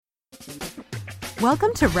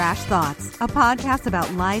Welcome to Rash Thoughts, a podcast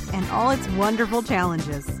about life and all its wonderful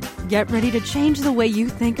challenges. Get ready to change the way you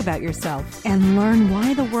think about yourself and learn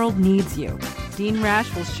why the world needs you. Dean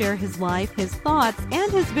Rash will share his life, his thoughts,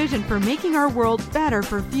 and his vision for making our world better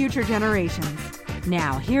for future generations.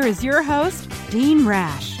 Now, here is your host, Dean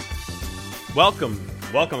Rash. Welcome.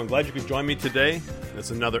 I'm glad you could join me today. It's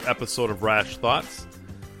another episode of Rash Thoughts.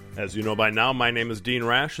 As you know by now, my name is Dean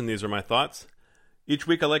Rash, and these are my thoughts. Each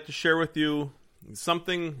week I like to share with you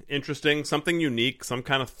something interesting, something unique, some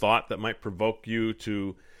kind of thought that might provoke you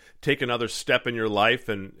to take another step in your life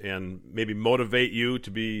and maybe motivate you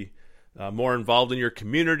to be more involved in your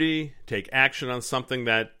community, take action on something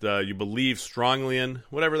that you believe strongly in,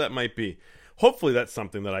 whatever that might be. Hopefully that's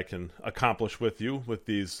something that I can accomplish with you with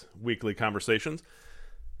these weekly conversations.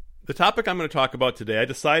 The topic I'm going to talk about today, I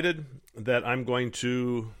decided that I'm going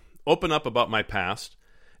to open up about my past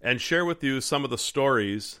and share with you some of the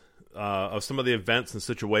stories of some of the events and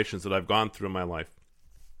situations that I've gone through in my life.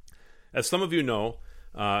 As some of you know,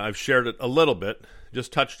 I've shared it a little bit,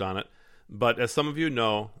 just touched on it, but as some of you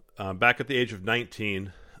know, back at the age of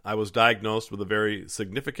 19, I was diagnosed with a very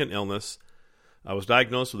significant illness. I was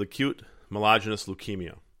diagnosed with acute myelogenous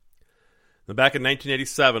leukemia. Now, back in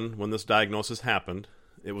 1987, when this diagnosis happened,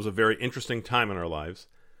 it was a very interesting time in our lives.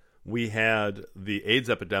 We had the AIDS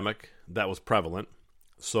epidemic that was prevalent,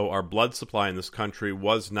 so our blood supply in this country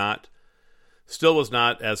still was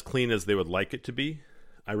not as clean as they would like it to be.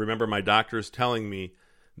 I remember my doctors telling me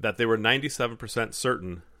that they were 97%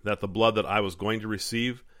 certain that the blood that I was going to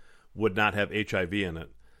receive would not have HIV in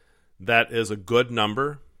it. That is a good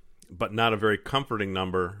number, but not a very comforting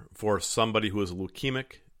number for somebody who is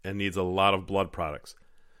leukemic and needs a lot of blood products.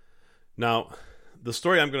 Now, the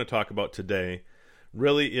story I'm going to talk about today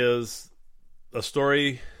really is a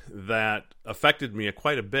story that affected me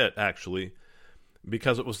quite a bit, actually,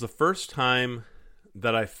 because it was the first time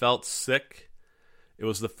that I felt sick. It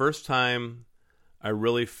was the first time I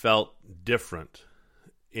really felt different.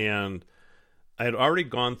 And I had already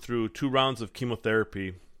gone through 2 rounds of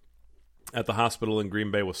chemotherapy at the hospital in Green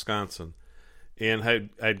Bay, Wisconsin. And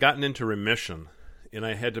I had gotten into remission, and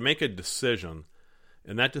I had to make a decision.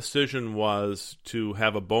 And that decision was to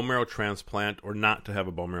have a bone marrow transplant or not to have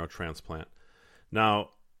a bone marrow transplant. Now,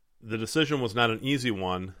 the decision was not an easy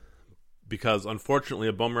one because, unfortunately,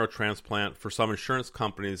 a bone marrow transplant for some insurance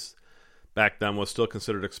companies back then was still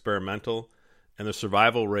considered experimental, and the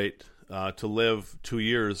survival rate to live 2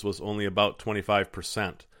 years was only about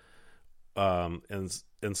 25%.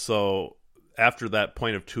 And so after that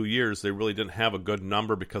point of 2 years, they really didn't have a good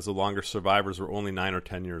number because the longer survivors were only 9 or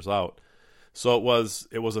 10 years out. So it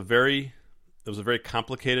was a very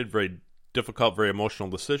complicated, very difficult, very emotional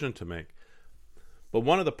decision to make. But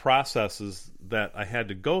one of the processes that I had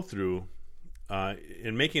to go through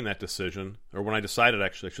in making that decision, or when I decided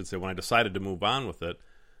to move on with it,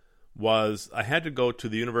 was I had to go to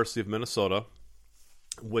the University of Minnesota,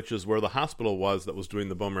 which is where the hospital was that was doing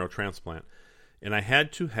the bone marrow transplant. And I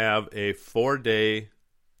had to have a 4-day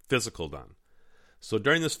physical done. So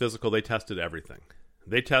during this physical, they tested everything.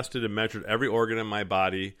 They tested and measured every organ in my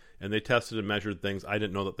body, and they tested and measured things I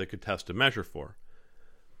didn't know that they could test and measure for.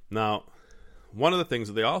 Now, one of the things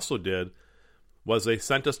that they also did was they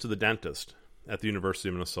sent us to the dentist at the University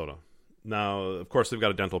of Minnesota. Now, of course, they've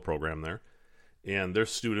got a dental program there, and there's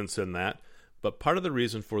students in that. But part of the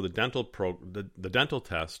reason for the dental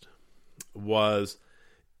test was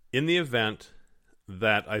in the event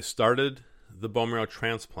that I started the bone marrow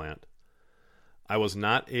transplant, I was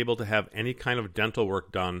not able to have any kind of dental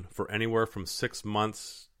work done for anywhere from 6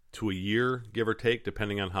 months to a year, give or take,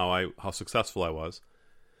 depending on how successful I was.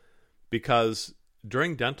 Because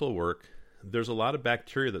during dental work, there's a lot of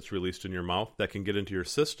bacteria that's released in your mouth that can get into your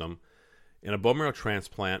system, and a bone marrow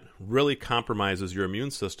transplant really compromises your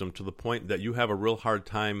immune system to the point that you have a real hard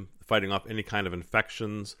time fighting off any kind of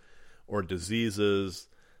infections or diseases,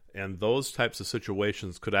 and those types of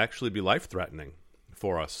situations could actually be life-threatening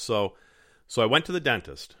for us. So I went to the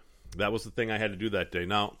dentist. That was the thing I had to do that day.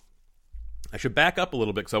 Now, I should back up a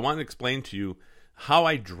little bit because I want to explain to you how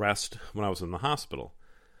I dressed when I was in the hospital.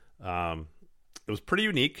 It was pretty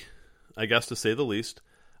unique, I guess, to say the least.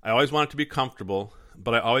 I always wanted to be comfortable,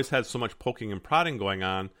 but I always had so much poking and prodding going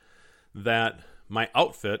on that my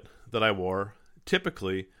outfit that I wore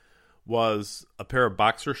typically was a pair of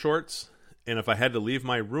boxer shorts, and if I had to leave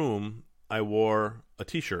my room, I wore a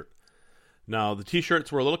t-shirt. Now, the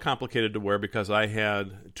t-shirts were a little complicated to wear because I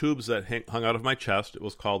had tubes that hung out of my chest. It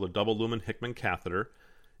was called a double lumen Hickman catheter.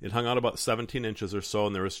 It hung out about 17 inches or so,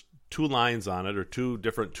 and there was 2 lines on it, or 2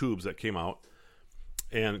 different tubes that came out.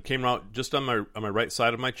 and it came out just on my right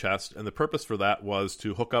side of my chest, and the purpose for that was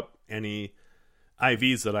to hook up any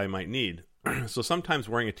IVs that I might need. So sometimes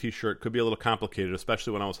wearing a t-shirt could be a little complicated,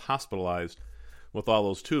 especially when I was hospitalized with all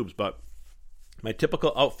those tubes. But my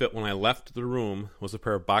typical outfit when I left the room was a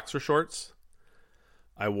pair of boxer shorts.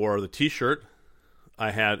 I wore the t-shirt.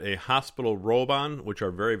 I had a hospital robe on, which are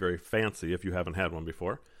very, very fancy if you haven't had one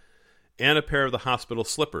before, and a pair of the hospital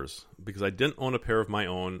slippers, because I didn't own a pair of my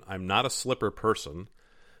own. I'm not a slipper person,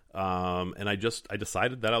 and I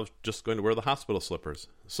decided that I was just going to wear the hospital slippers.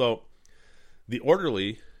 So the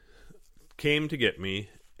orderly came to get me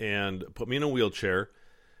and put me in a wheelchair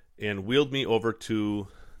and wheeled me over to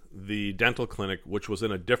the dental clinic, which was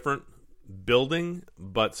in a different building,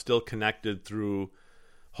 but still connected through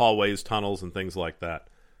hallways, tunnels, and things like that.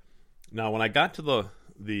 Now, when I got to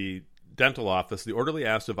the dental office, the orderly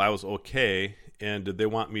asked if I was okay, and did they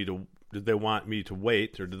want me to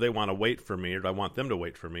wait, or did they want to wait for me, or did I want them to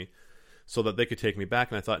wait for me so that they could take me back?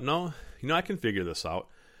 And I thought, no, I can figure this out.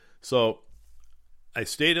 So I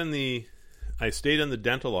stayed in the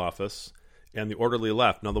dental office, and the orderly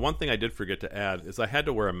left. Now, the one thing I did forget to add is I had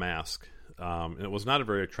to wear a mask, and it was not a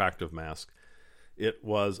very attractive mask. It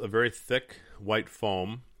was a very thick white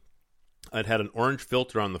foam. It had an orange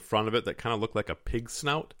filter on the front of it that kind of looked like a pig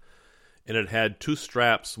snout, and it had two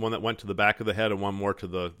straps, one that went to the back of the head and one more to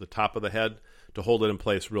the top of the head to hold it in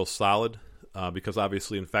place real solid, because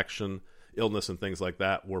obviously infection, illness, and things like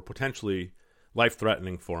that were potentially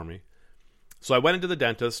life-threatening for me. So I went into the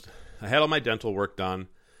dentist. I had all my dental work done,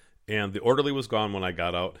 and the orderly was gone when I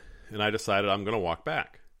got out, and I decided I'm going to walk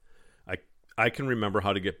back. I can remember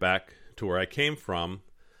how to get back to where I came from,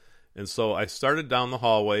 and so I started down the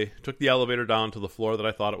hallway, took the elevator down to the floor that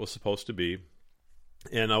I thought it was supposed to be,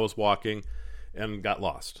 and I was walking and got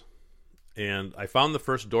lost. And I found the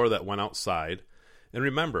first door that went outside, and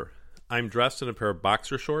remember, I'm dressed in a pair of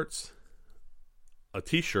boxer shorts, a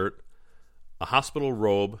t-shirt, a hospital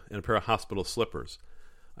robe, and a pair of hospital slippers.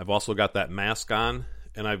 I've also got that mask on,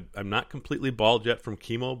 and I'm not completely bald yet from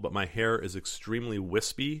chemo, but my hair is extremely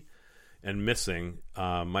wispy and missing.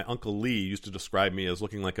 My Uncle Lee used to describe me as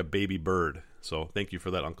looking like a baby bird. So thank you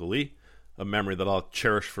for that, Uncle Lee. A memory that I'll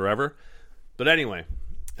cherish forever. But anyway,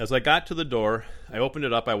 as I got to the door, I opened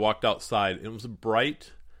it up, I walked outside. It was a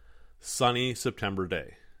bright, sunny September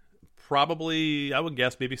day. Probably, I would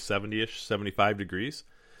guess, maybe 70-ish, 75 degrees.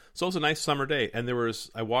 So it was a nice summer day. And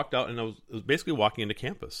I walked out, and I was basically walking into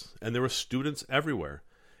campus. And there were students everywhere.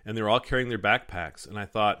 And they were all carrying their backpacks. And I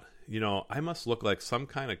thought, I must look like some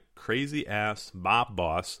kind of crazy-ass mob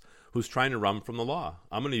boss who's trying to run from the law.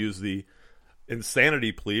 I'm going to use the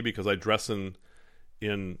insanity plea because I dress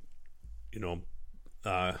in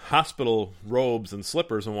hospital robes and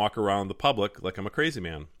slippers and walk around the public like I'm a crazy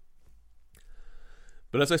man.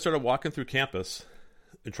 But as I started walking through campus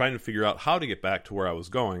and trying to figure out how to get back to where I was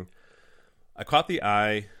going, I caught the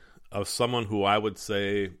eye of someone who I would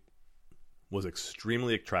say was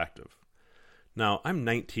extremely attractive. Now, I'm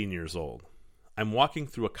 19 years old. I'm walking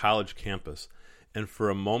through a college campus, and for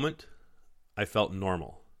a moment, I felt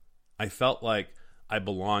normal. I felt like I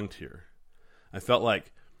belonged here. I felt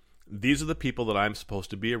like these are the people that I'm supposed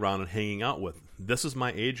to be around and hanging out with. This is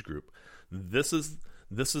my age group. This is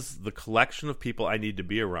the collection of people I need to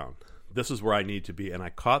be around. This is where I need to be. And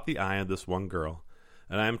I caught the eye of this one girl,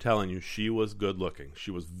 and I am telling you, she was good looking.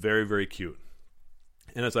 She was very, very cute.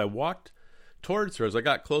 And as I walked towards her, as I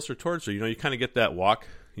got closer towards her, you kind of get that walk.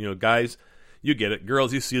 Guys, you get it.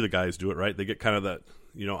 Girls, you see the guys do it, right? They get kind of that,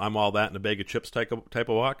 I'm all that in a bag of chips type of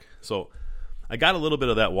walk. So I got a little bit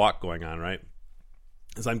of that walk going on, right?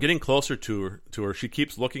 As I'm getting closer to her, she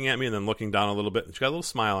keeps looking at me and then looking down a little bit. And she got a little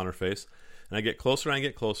smile on her face. And I get closer and I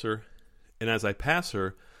get closer. And as I pass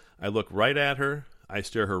her, I look right at her. I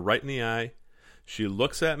stare her right in the eye. She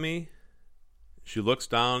looks at me. She looks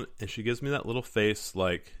down, and she gives me that little face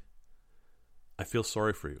like, I feel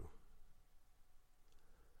sorry for you.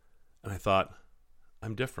 And I thought,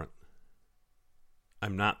 I'm different.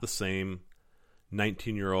 I'm not the same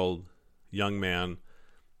 19-year-old young man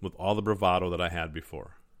with all the bravado that I had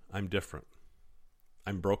before. I'm different.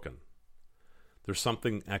 I'm broken. There's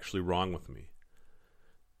something actually wrong with me.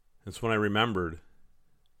 And so when I remembered,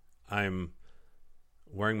 I'm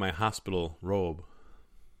wearing my hospital robe,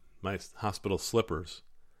 my hospital slippers,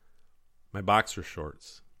 my boxer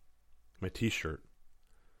shorts, my t-shirt.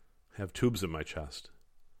 I have tubes in my chest.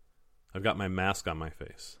 I've got my mask on my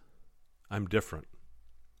face. I'm different.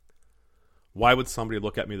 Why would somebody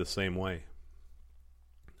look at me the same way?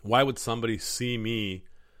 Why would somebody see me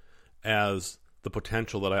as the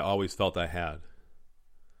potential that I always felt I had?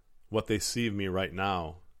 What they see of me right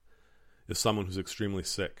now is someone who's extremely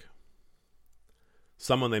sick.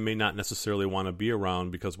 someone they may not necessarily want to be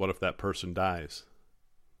around because what if that person dies?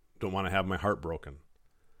 Don't want to have my heart broken.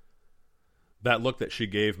 That look that she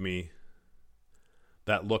gave me,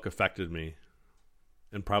 that look affected me,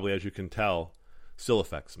 and probably, as you can tell, still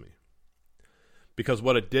affects me. Because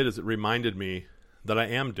what it did is it reminded me that I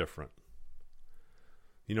am different.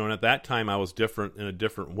 And at that time I was different in a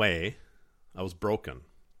different way. I was broken.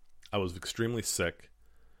 I was extremely sick.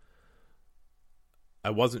 I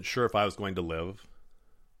wasn't sure if I was going to live.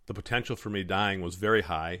 The potential for me dying was very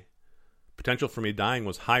high. Potential for me dying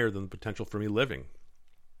was higher than the potential for me living.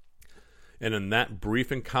 And in that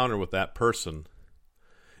brief encounter with that person,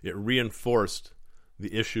 it reinforced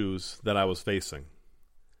the issues that I was facing.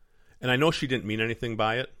 And I know she didn't mean anything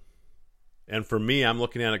by it. And for me, I'm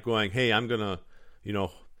looking at it going, hey, I'm going to,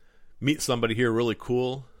 meet somebody here really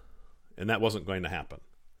cool. And that wasn't going to happen.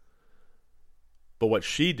 But what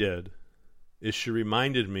she did is she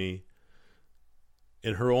reminded me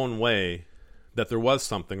in her own way that there was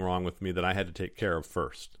something wrong with me that I had to take care of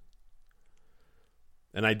first.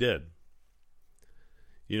 And I did.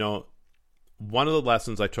 One of the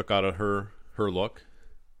lessons I took out of her look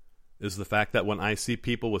is the fact that when I see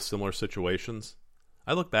people with similar situations,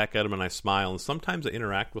 I look back at them and I smile, and sometimes I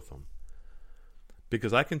interact with them.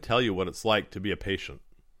 Because I can tell you what it's like to be a patient.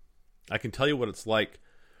 I can tell you what it's like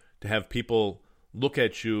to have people look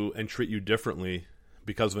at you and treat you differently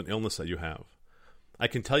because of an illness that you have. I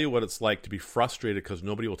can tell you what it's like to be frustrated because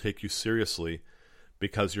nobody will take you seriously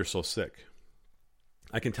because you're so sick.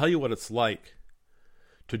 I can tell you what it's like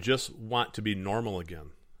to just want to be normal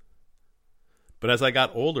again. But as I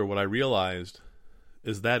got older, what I realized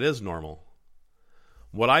is that is normal.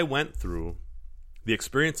 What I went through, the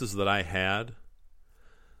experiences that I had,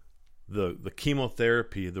 the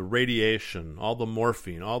chemotherapy, the radiation, all the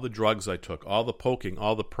morphine, all the drugs I took, all the poking,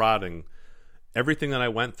 all the prodding, everything that I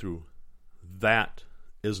went through, that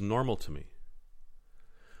is normal to me.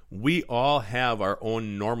 We all have our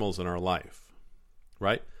own normals in our life,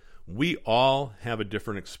 right? We all have a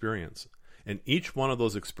different experience. And each one of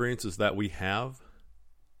those experiences that we have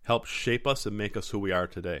helps shape us and make us who we are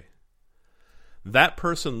today. That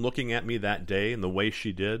person looking at me that day and the way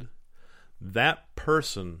she did, that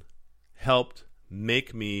person helped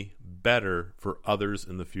make me better for others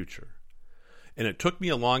in the future. And it took me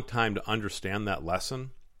a long time to understand that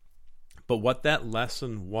lesson. But what that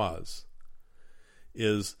lesson was,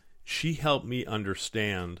 is she helped me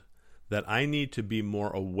understand that I need to be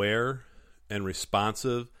more aware and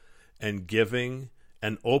responsive and giving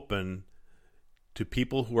and open to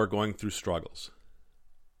people who are going through struggles.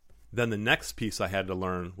 Then the next piece I had to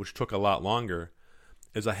learn, which took a lot longer,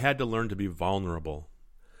 is I had to learn to be vulnerable.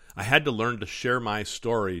 I had to learn to share my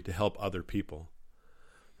story to help other people.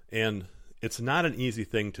 And it's not an easy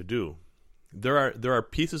thing to do. There are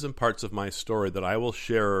pieces and parts of my story that I will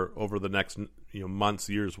share over the next months,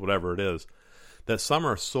 years, whatever it is, that some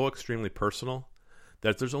are so extremely personal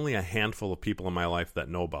that there's only a handful of people in my life that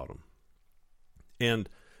know about them. And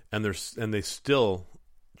they still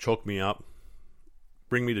choke me up,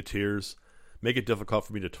 bring me to tears, make it difficult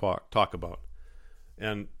for me to talk about.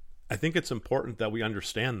 And I think it's important that we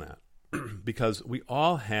understand that because we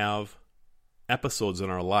all have episodes in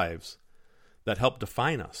our lives that help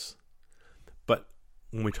define us. But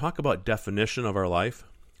when we talk about definition of our life,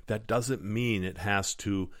 that doesn't mean it has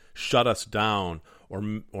to shut us down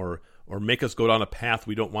or make us go down a path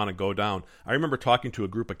we don't want to go down. I remember talking to a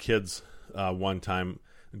group of kids one time,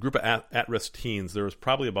 a group of at-risk teens. There was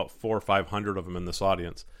probably about 400 or 500 of them in this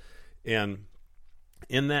audience. And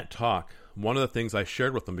in that talk, one of the things I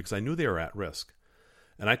shared with them, because I knew they were at risk,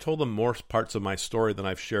 and I told them more parts of my story than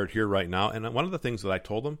I've shared here right now. And one of the things that I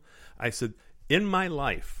told them, I said, in my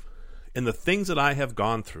life, in the things that I have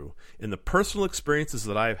gone through, in the personal experiences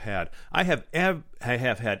that I've had, I have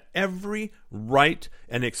had every right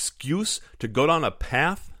and excuse to go down a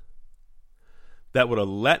path that would have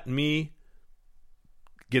let me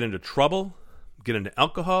get into trouble, get into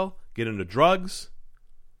alcohol, get into drugs.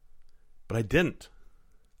 But I didn't,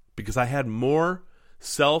 because I had more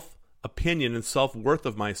self-opinion and self-worth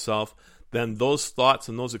of myself than those thoughts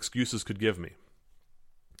and those excuses could give me.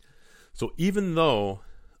 So even though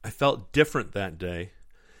I felt different that day,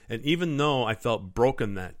 and even though I felt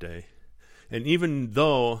broken that day, and even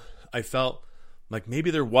though I felt like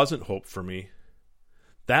maybe there wasn't hope for me,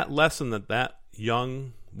 that lesson that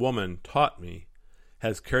young woman taught me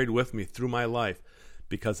has carried with me through my life,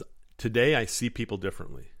 because today I see people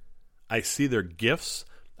differently. I see their gifts,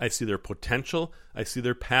 I see their potential, I see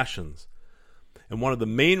their passions. And one of the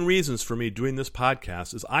main reasons for me doing this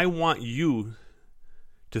podcast is I want you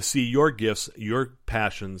to see your gifts, your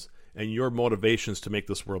passions, and your motivations to make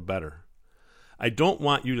this world better. I don't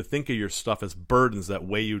want you to think of your stuff as burdens that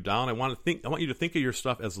weigh you down. I want you to think of your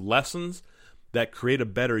stuff as lessons that create a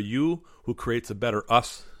better you who creates a better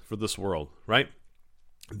us for this world, right?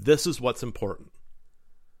 This is what's important.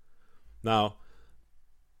 Now,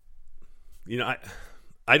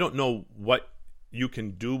 I don't know what you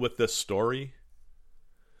can do with this story,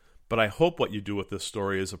 but I hope what you do with this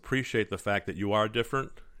story is appreciate the fact that you are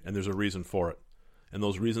different and there's a reason for it. And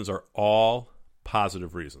those reasons are all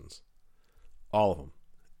positive reasons. All of them.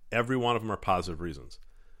 Every one of them are positive reasons.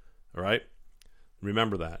 All right?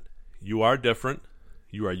 Remember that. You are different.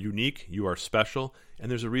 You are unique. You are special. And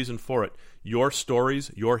there's a reason for it. Your stories,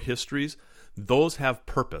 your histories, those have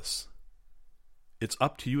purpose. It's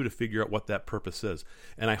up to you to figure out what that purpose is.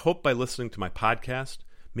 And I hope by listening to my podcast,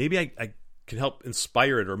 maybe I can help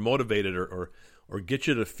inspire it or motivate it or get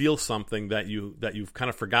you to feel something that you've kind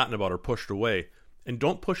of forgotten about or pushed away. And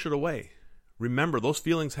don't push it away. Remember, those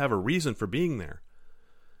feelings have a reason for being there.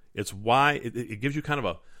 It's why it gives you kind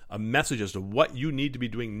of a message as to what you need to be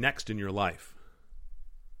doing next in your life.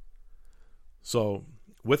 So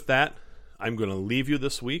with that, I'm going to leave you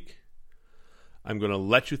this week. I'm going to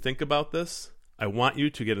let you think about this. I want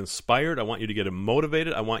you to get inspired. I want you to get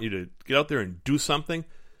motivated. I want you to get out there and do something.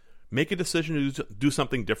 Make a decision to do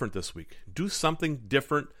something different this week. Do something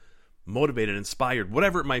different, motivated, inspired,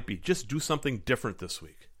 whatever it might be. Just do something different this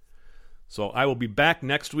week. So I will be back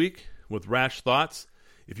next week with Rash Thoughts.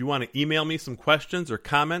 If you want to email me some questions or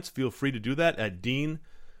comments, feel free to do that at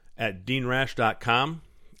dean@deanrash.com.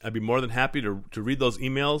 I'd be more than happy to read those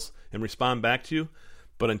emails and respond back to you.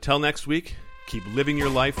 But until next week, keep living your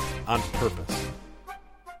life on purpose.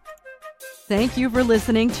 Thank you for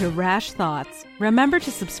listening to Rash Thoughts. Remember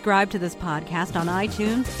to subscribe to this podcast on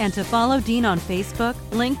iTunes and to follow Dean on Facebook,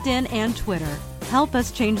 LinkedIn, and Twitter. Help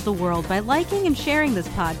us change the world by liking and sharing this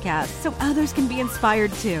podcast so others can be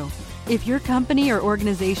inspired too. If your company or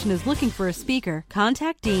organization is looking for a speaker,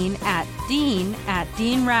 contact Dean at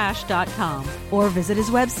dean@deanrash.com or visit his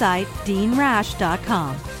website,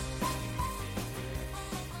 deanrash.com.